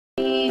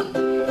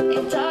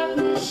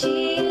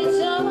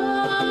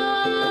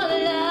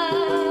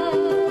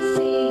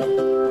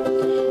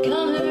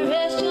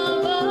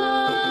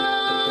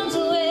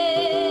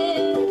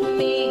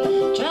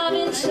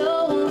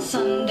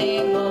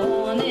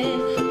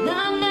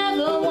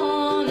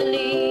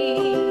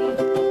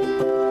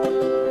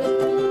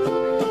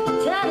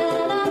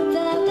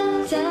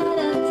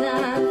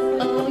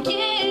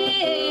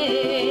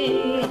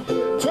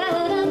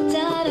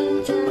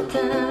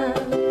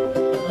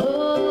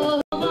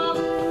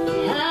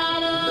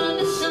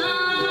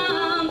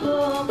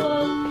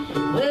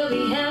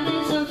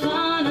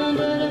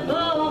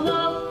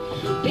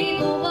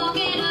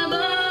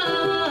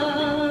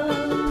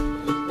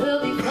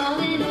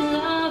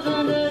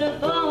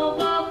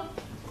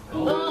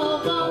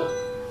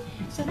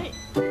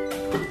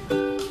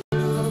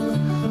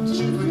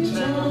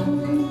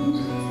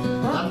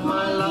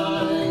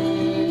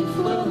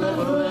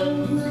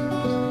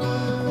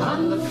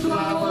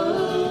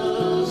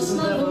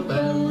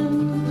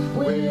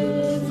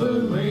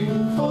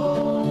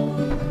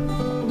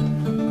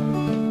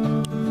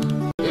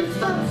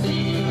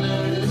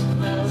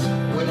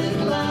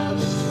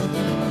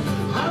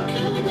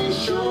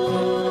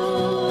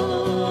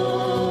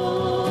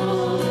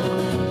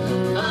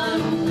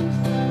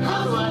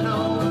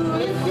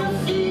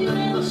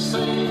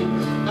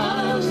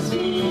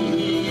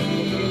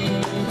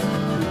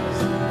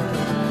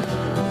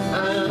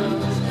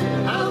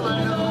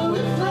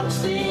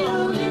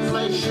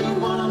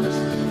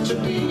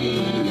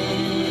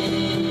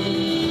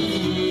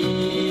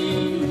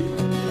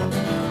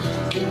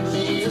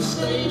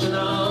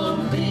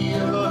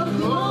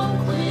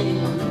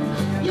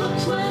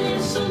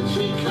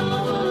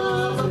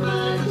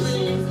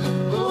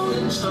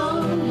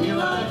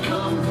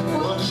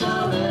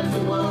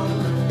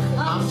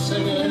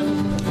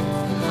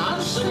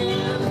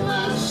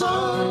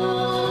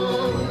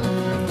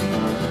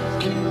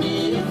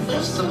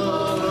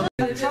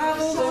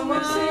Travel the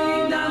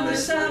world down the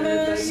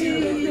 7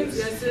 seas.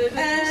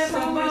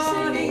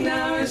 Everybody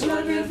now is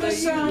looking for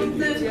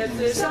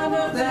something. Some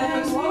of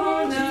them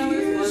want to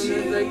use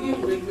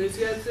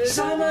you.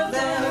 Some of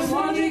them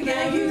want to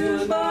get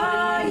used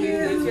by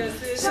you.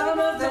 Some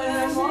of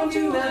them want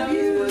to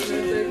abuse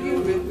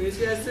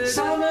you.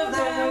 Some of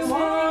them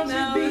want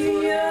to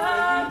be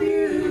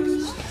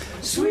abused.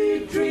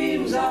 Sweet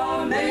dreams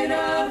are made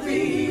of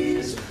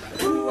these.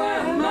 Who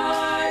am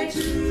I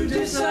to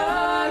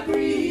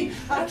disagree?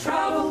 I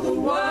travel the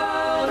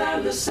world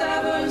and the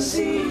 7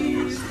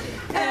 seas.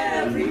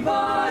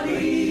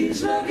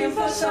 Everybody's looking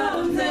for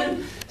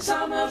something.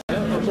 Some of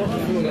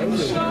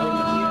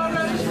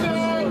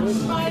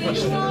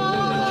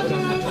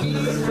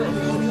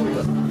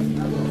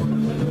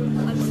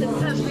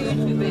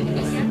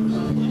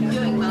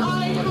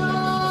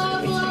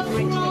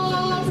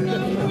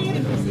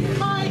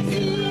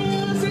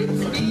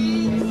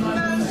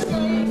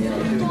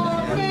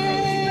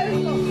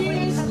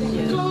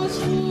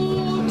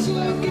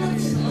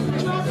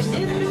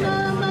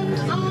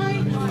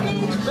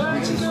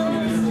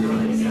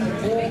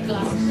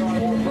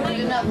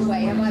another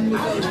way, I might be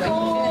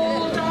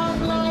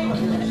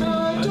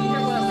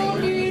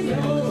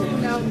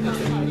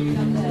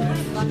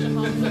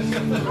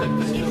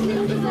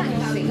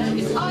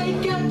I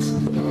get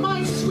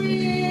my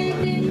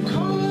swimming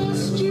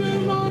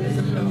costume on.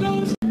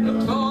 Looked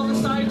for the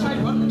site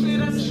I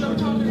wanted and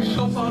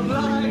shop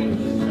online.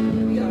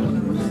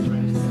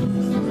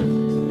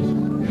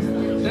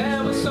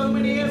 There were so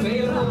many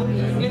available,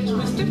 it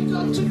was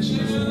difficult to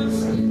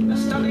choose. A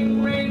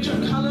stunning range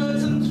of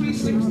colours and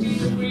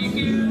 360-degree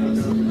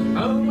views.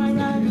 Oh my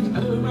rabbit,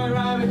 oh my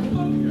rabbit,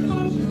 oh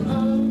oh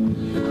oh.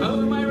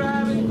 Oh my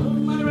rabbit, oh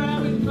my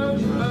rabbit, oh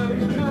oh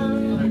oh.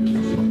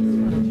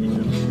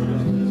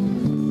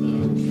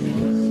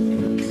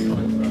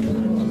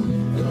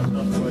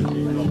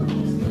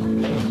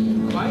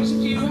 Quite a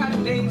few had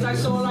names I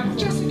saw like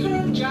Jessica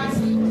and Jack.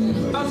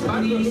 Buzz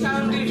Bunny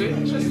sounded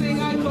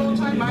interesting, I thought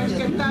I might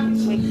get that.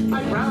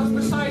 I browsed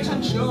the site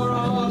unsure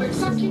of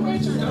exactly where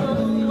to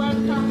go,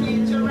 and found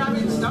Peter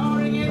Rabbit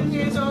starring in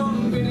his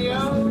own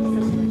video.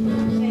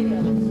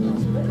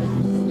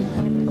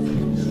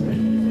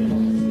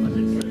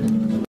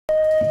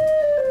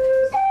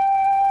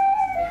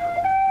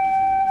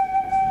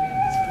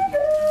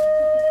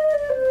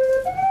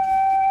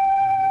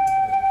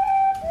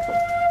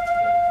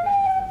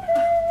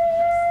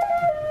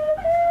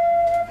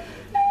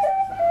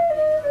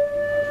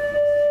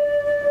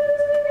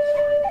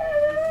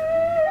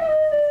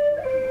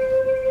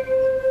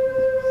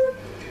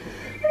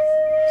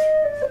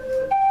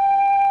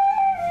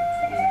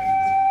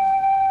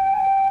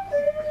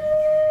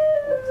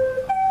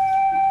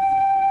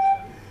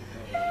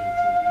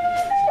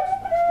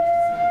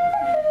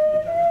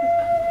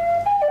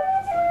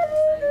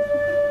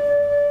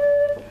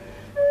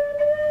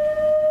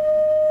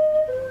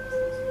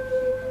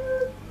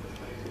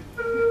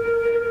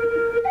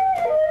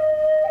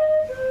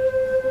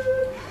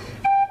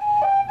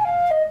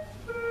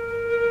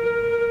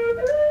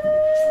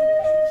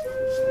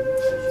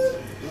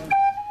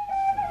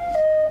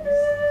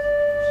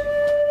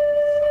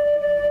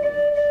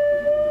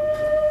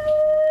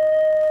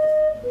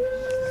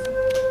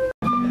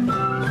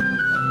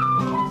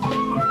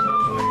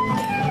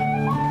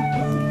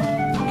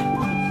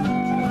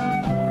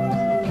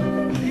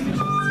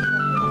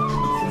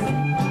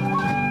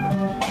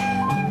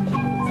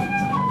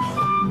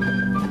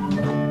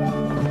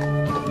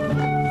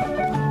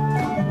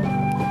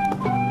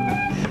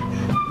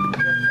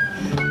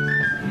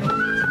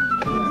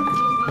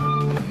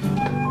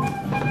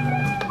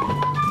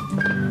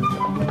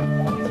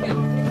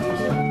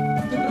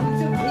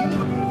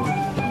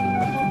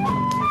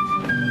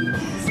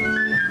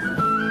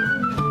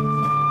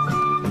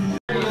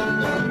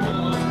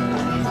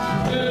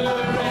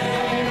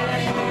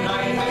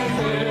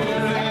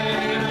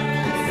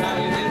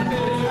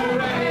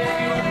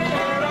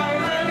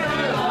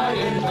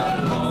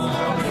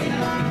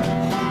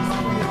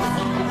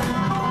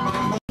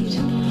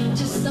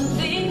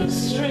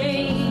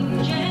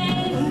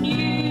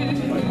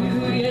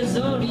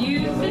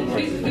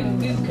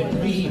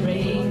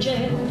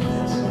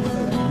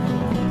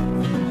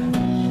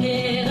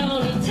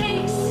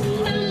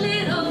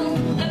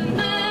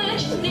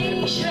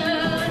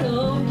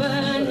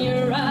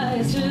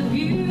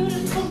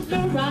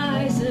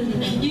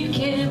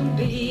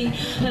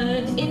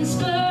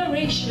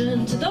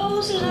 To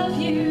those who love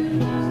you,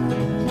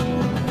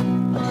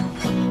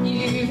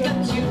 you've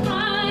got to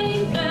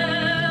find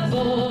the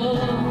ball.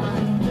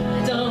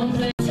 Don't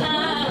play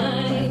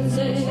times.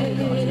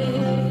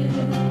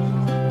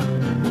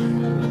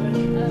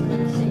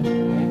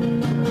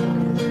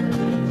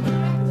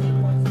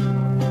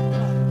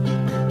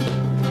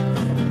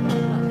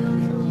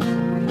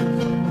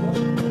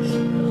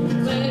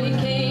 Where he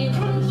came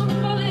from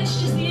college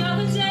just the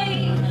other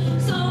day,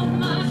 so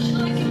much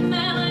like a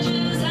man I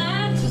just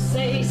had to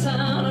say,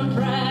 son, I'm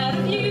proud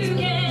of you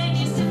again.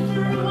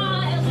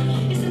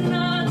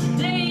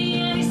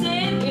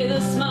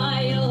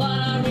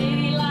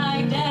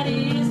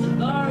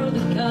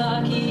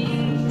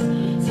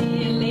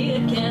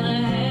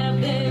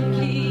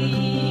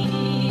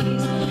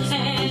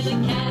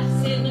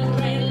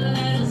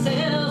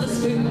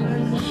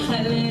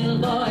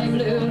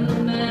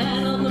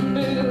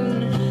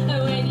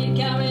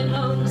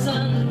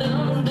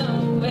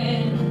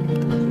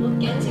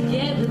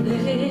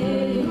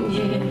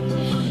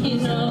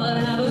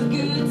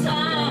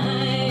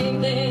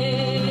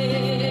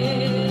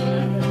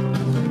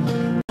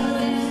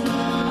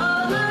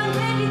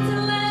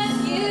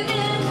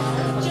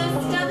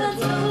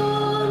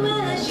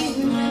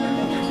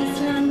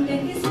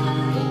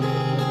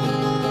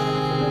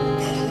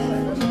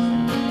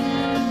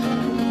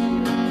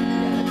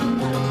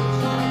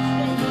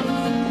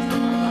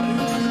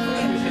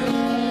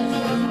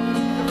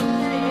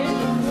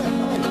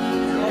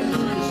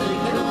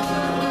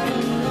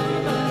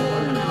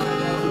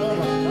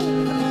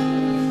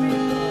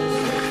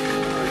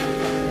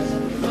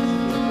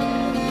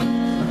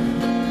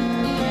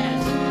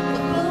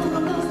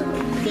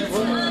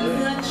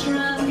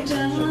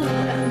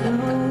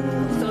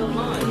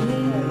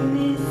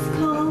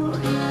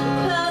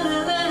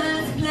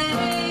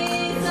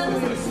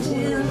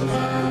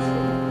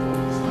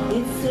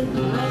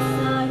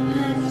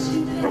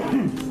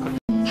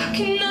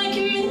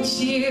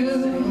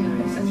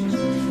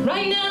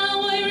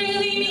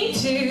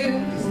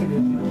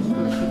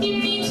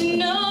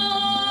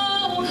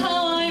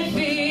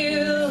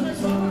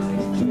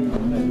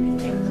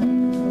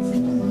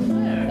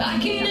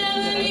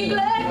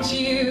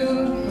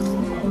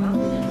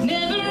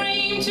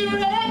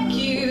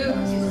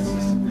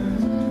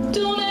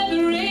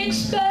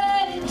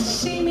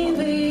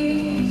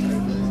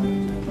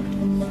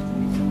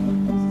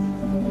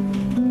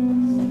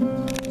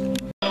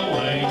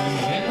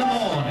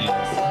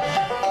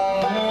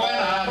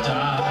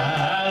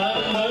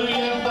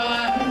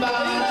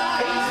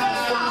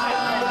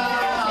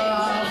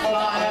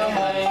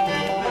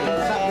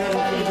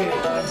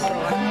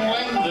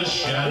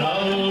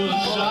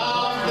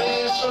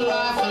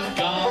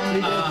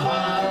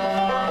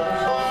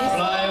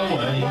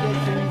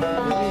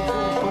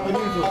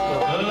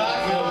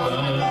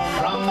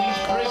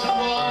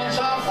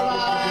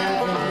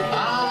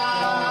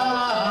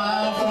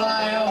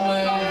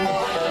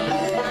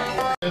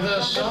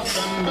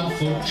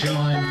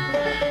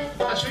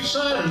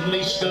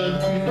 proudly stood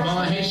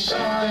by his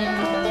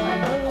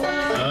side.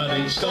 But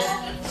he'd stop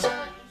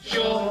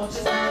short,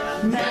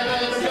 never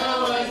to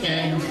go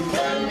again,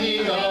 when the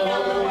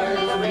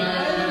old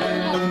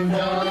man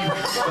died.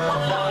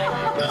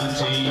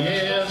 30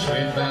 years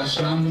without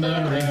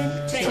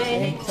slumbering,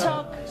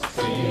 Tick-tock,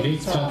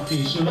 tick-tock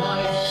is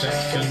life,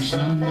 seconds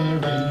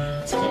numbering.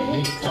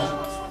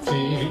 Tick-tock,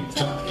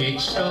 tick-tock, it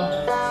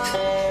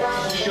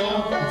stopped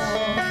short,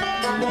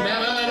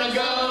 never to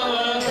go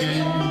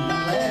again.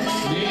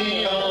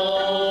 The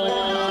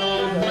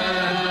old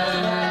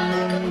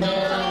man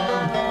died.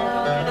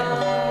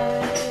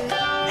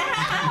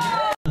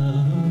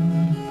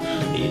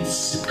 It's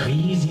so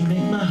crazy,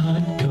 make my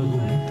heart go.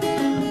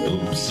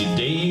 Oopsie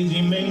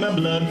daisy, make my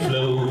blood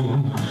flow.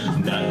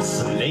 Not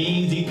so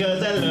lazy,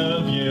 cause I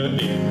love you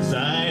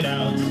inside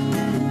out.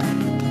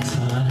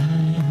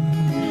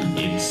 Time,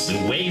 it's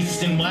a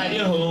wasting while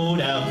you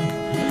hold out.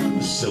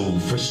 So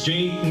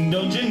frustrating,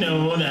 don't you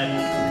know that?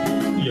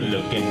 You're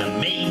looking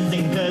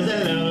amazing, cause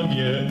I love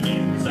you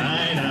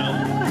inside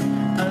out.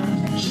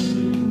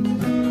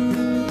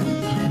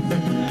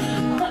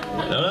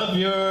 I love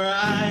your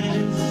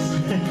eyes,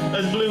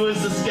 as blue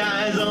as the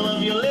skies. I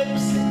love your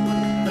lips,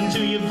 and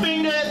to your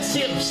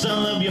fingertips. I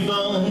love your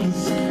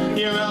bones,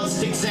 you're all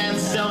sticks and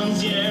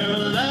stones. Yeah, I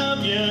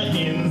love you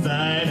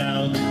inside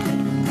out.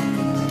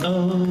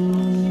 Oh,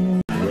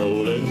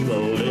 rolling,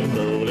 rolling,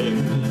 rolling,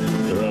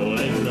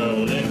 rolling,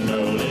 rolling, rolling,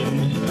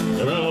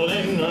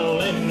 rolling,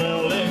 rolling, rolling,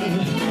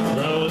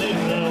 rolling,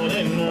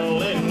 rolling,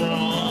 rolling,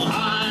 roll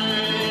high.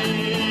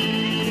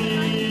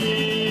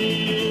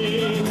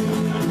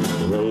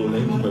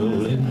 Rolling,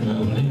 rolling,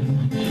 rolling,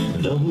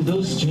 though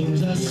those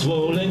strings are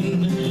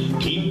swollen,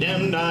 keep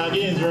them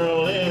doggies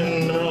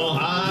rolling, roll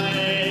high.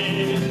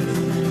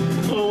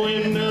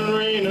 Wind and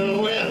rain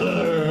and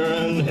weather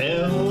and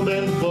hell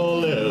bent for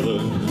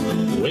leather,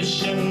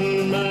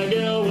 wishing my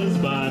girl was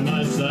by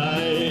my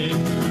side.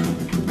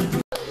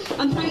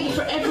 and thank you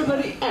for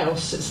everybody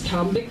else that's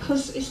come,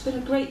 because it's been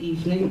a great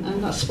evening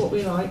and that's what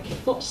we like.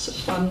 Lots of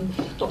fun,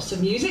 lots of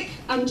music,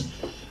 and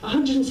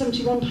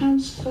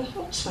 £171 for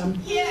Oxfam.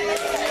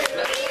 Yeah!